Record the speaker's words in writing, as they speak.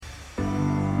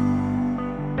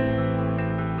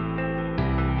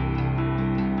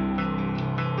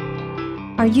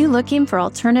Are you looking for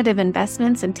alternative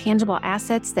investments and tangible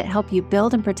assets that help you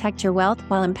build and protect your wealth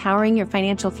while empowering your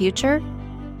financial future?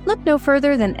 Look no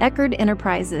further than Eckerd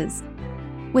Enterprises.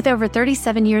 With over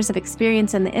 37 years of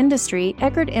experience in the industry,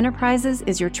 Eckerd Enterprises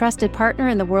is your trusted partner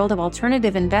in the world of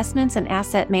alternative investments and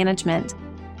asset management.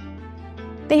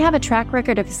 They have a track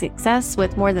record of success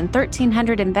with more than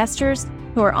 1,300 investors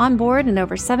who are on board and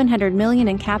over $700 million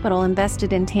in capital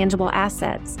invested in tangible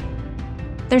assets.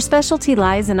 Their specialty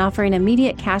lies in offering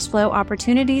immediate cash flow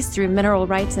opportunities through mineral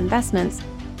rights investments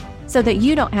so that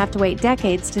you don't have to wait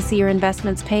decades to see your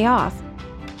investments pay off.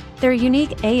 Their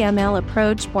unique AML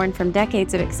approach, born from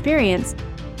decades of experience,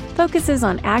 focuses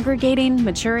on aggregating,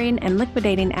 maturing, and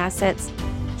liquidating assets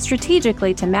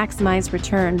strategically to maximize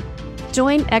return.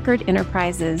 Join Eckerd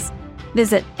Enterprises.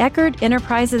 Visit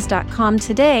EckerdEnterprises.com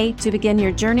today to begin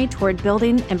your journey toward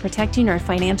building and protecting your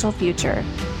financial future.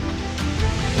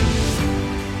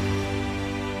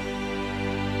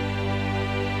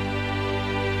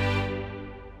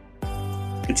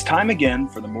 It's time again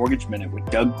for the Mortgage Minute with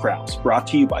Doug Kraus, brought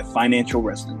to you by Financial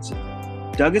Residency.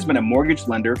 Doug has been a mortgage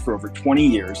lender for over 20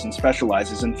 years and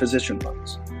specializes in physician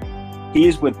loans. He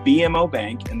is with BMO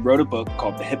Bank and wrote a book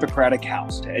called The Hippocratic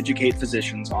House to educate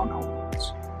physicians on home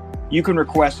loans. You can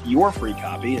request your free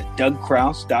copy at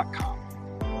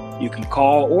dougkraus.com. You can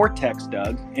call or text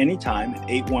Doug anytime at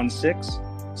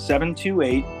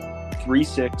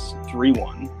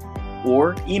 816-728-3631.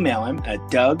 or email him at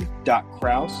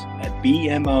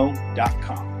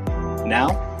doug.kraus@bmo.com.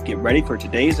 Now, get ready for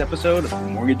today's episode of the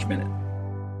Mortgage Minute.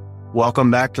 Welcome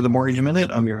back to the Mortgage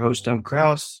Minute. I'm your host, Doug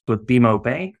Kraus with BMO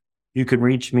Bank. You can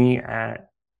reach me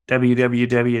at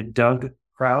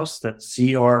www.dougkraus, that's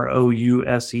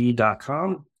CROUSE.com.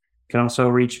 You can also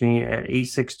reach me at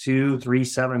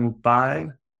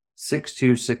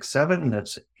 862-375-6267.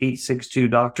 That's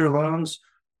 862-Dr.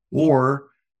 or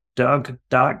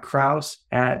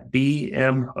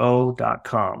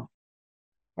doug.kraus@bmo.com.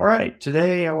 All right,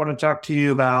 today I want to talk to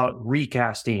you about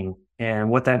recasting and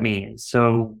what that means.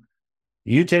 So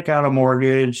you take out a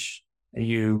mortgage,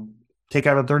 you take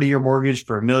out a 30-year mortgage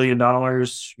for $1 million,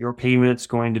 your payment's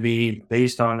going to be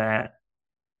based on that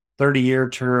 30-year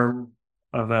term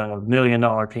of a $1 million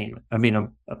payment.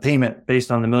 A payment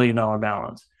based on the $1 million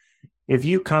balance. If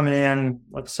you come in,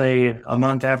 let's say a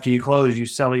month after you close, you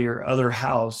sell your other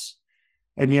house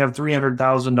and you have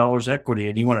 $300,000 equity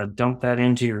and you want to dump that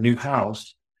into your new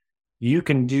house, you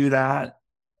can do that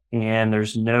and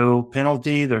there's no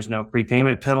penalty. There's no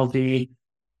prepayment penalty.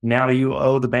 Now you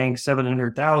owe the bank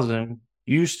 $700,000.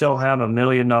 You still have $1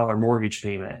 million mortgage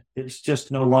payment. It's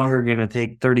just no longer going to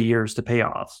take 30 years to pay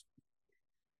off.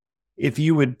 If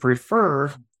you would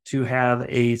prefer to have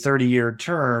a 30-year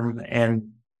term and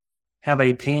have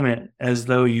a payment as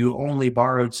though you only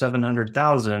borrowed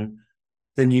 $700,000,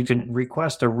 then you can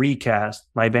request a recast.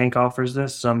 My bank offers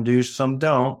this. Some do, some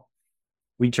don't.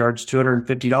 We charge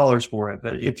 $250 for it.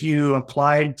 But if you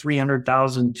applied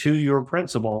 $300,000 to your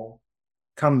principal,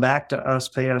 come back to us,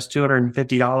 pay us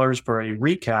 $250 for a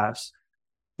recast,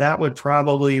 that would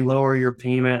probably lower your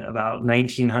payment about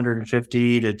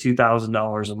 $1,950 to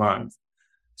 $2,000 a month.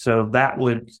 So that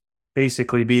would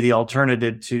basically be the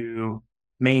alternative to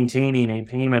maintaining a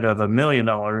payment of $1 million,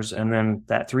 and then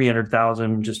that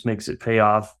 $300,000 just makes it pay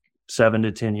off 7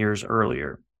 to 10 years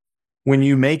earlier. When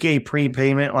you make a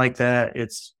prepayment like that,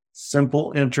 it's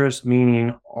simple interest,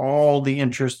 meaning all the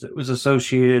interest that was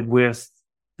associated with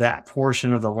that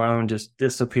portion of the loan just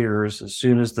disappears as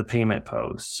soon as the payment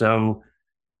posts. So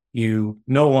you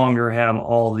no longer have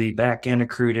all the back-end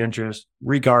accrued interest,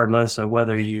 regardless of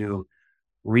whether you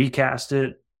recast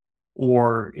it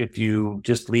or if you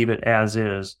just leave it as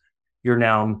is. You're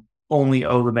now only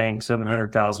owe the bank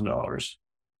 $700,000.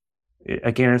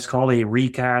 Again, it's called a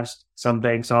recast. Some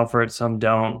banks offer it, some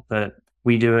don't, but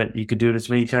we do it. You could do it as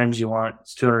many times as you want.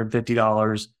 It's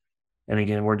 $250. And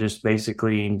again, we're just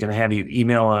basically going to have you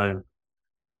email a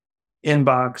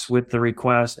inbox with the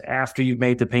request after you've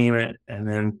made the payment, and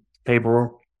then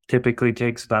paperwork typically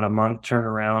takes about a month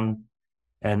turnaround,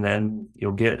 and then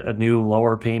you'll get a new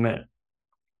lower payment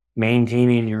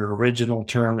maintaining your original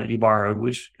term that you borrowed,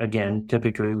 which again,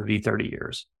 typically would be 30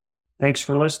 years. Thanks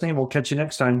for listening. We'll catch you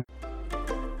next time.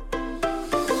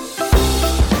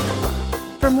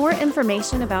 For more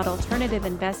information about alternative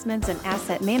investments and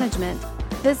asset management,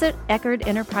 visit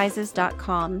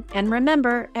EckerdEnterprises.com. And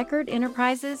remember, Eckerd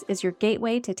Enterprises is your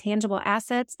gateway to tangible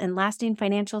assets and lasting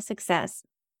financial success.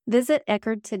 Visit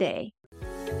Eckerd today.